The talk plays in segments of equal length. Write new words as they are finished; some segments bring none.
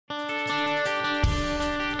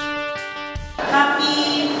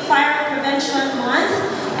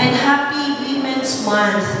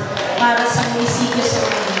month para sa munisipyo sa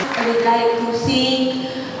Manila. I would like to thank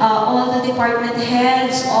all the department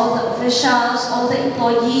heads, all the officials, all the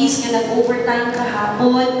employees na nag-overtime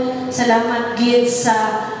kahapon. Salamat gid sa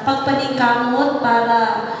pagpaningkamot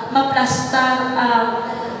para maplastar ang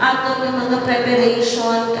aton ng mga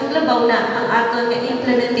preparation, kaglabaw na ang aton ng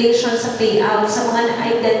implementation sa payout sa mga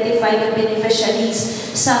na-identify na beneficiaries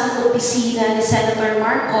sa opisina ni Senator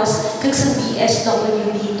Marcos kag sa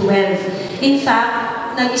BSWD 12. In fact,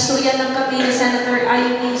 nag-istorya lang kami ni Senator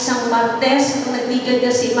Ayumi isang Martes kung nagbigad na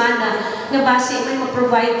si Mana na base may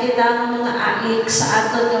ma-provide kita ng mga AIC sa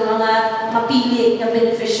aton ng mga mapili na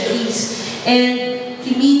beneficiaries. And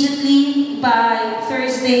immediately by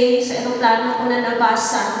Thursday, sa aeroplano ko na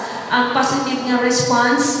nabasa ang positive na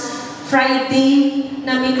response. Friday,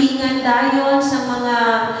 namilingan dayon sa mga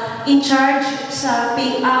in charge sa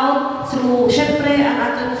payout through, syempre, ang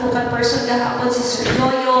ating focal person kahapon si Sir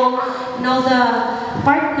Yoyo, now the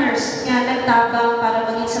partners nga nagtabang para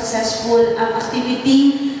maging successful ang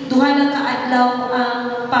activity. Duha na kaadlaw ang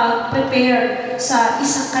pag-prepare sa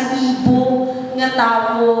 1,000 nga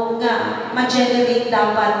tao nga ma-generate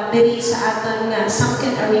dapat diri sa aton nga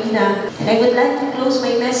Sunken Arena. And I would like to close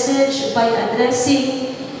my message by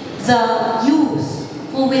addressing the youth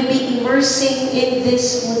who will be immersing in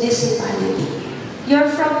this municipality.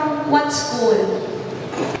 You're from what school?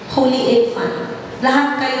 Holy Infant.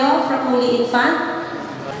 Lahat kayo from Holy Infant?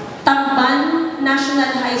 Tamban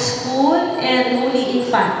National High School and Holy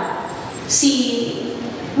Infant. Si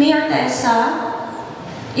Mayor THERESA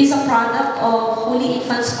is a product of Holy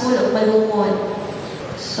Infant School of Malungon.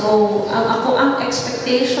 So, ang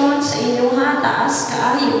expectation sa inyo ha, taas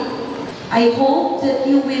kaayo. I hope that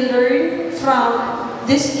you will learn from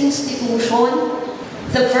this institution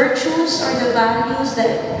the virtues or the values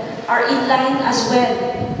that are in line as well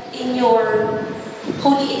in your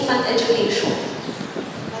Holy Infant education.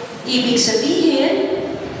 Ibig sabihin,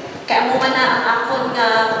 kaya mo man na ang akon nga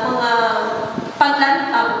mga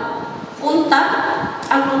paglantaw, unta,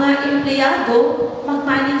 ang mga empleyado,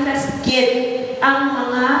 mag-manifest gid ang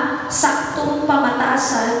mga saktong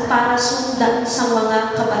pamatasan para sundan sa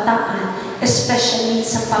mga kabataan, especially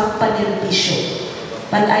sa pagpanerbisyo.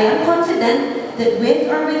 But I am confident that with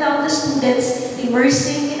or without the students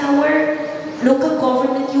immersing in our local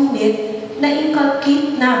government unit,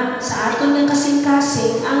 na-inculcate na sa aton ng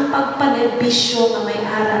kasing-kasing ang pagpanerbisyo na may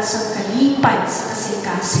aral sa kalipay sa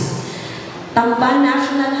kasing-kasing. Tamban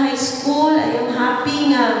National High School, I am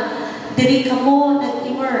happy nga diri ka mo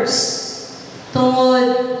nag-immerse.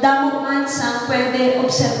 Tungod damo man sa pwede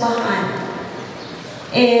obserbahan.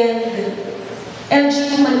 And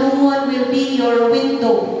LGU Malungon will be your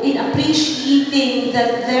window in appreciating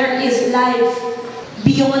that there is life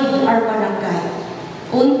beyond our barangay.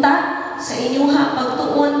 Unta, sa inyong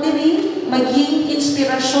pagtuon diri, maging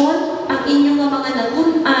inspirasyon ang inyong mga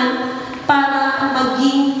natun-an para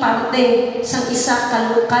maging parte sa isa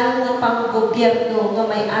ka lokal nga panggobyerno nga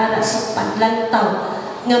may ara sa paglantaw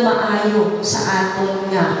nga maayo sa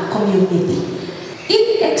aton nga community.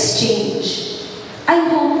 In exchange, I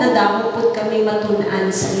hope na damo po kami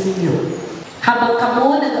matun-an sa inyo. Habang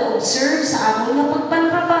kamo nag-observe sa among nga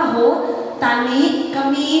pagpantrabaho, tani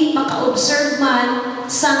kami maka-observe man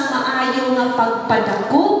sa maayo nga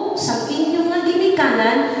pagpadako sa inyong nga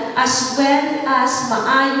ginikanan as well as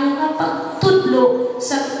maayo nga pagtudlo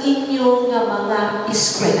sa inyong nga mga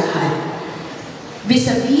eskwelahan.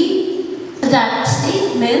 Vis-a-vis that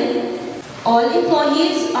statement, all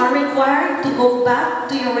employees are required to go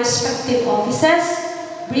back to your respective offices.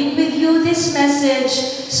 Bring with you this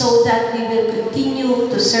message so that we will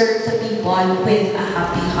continue to serve the people with a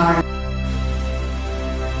happy heart.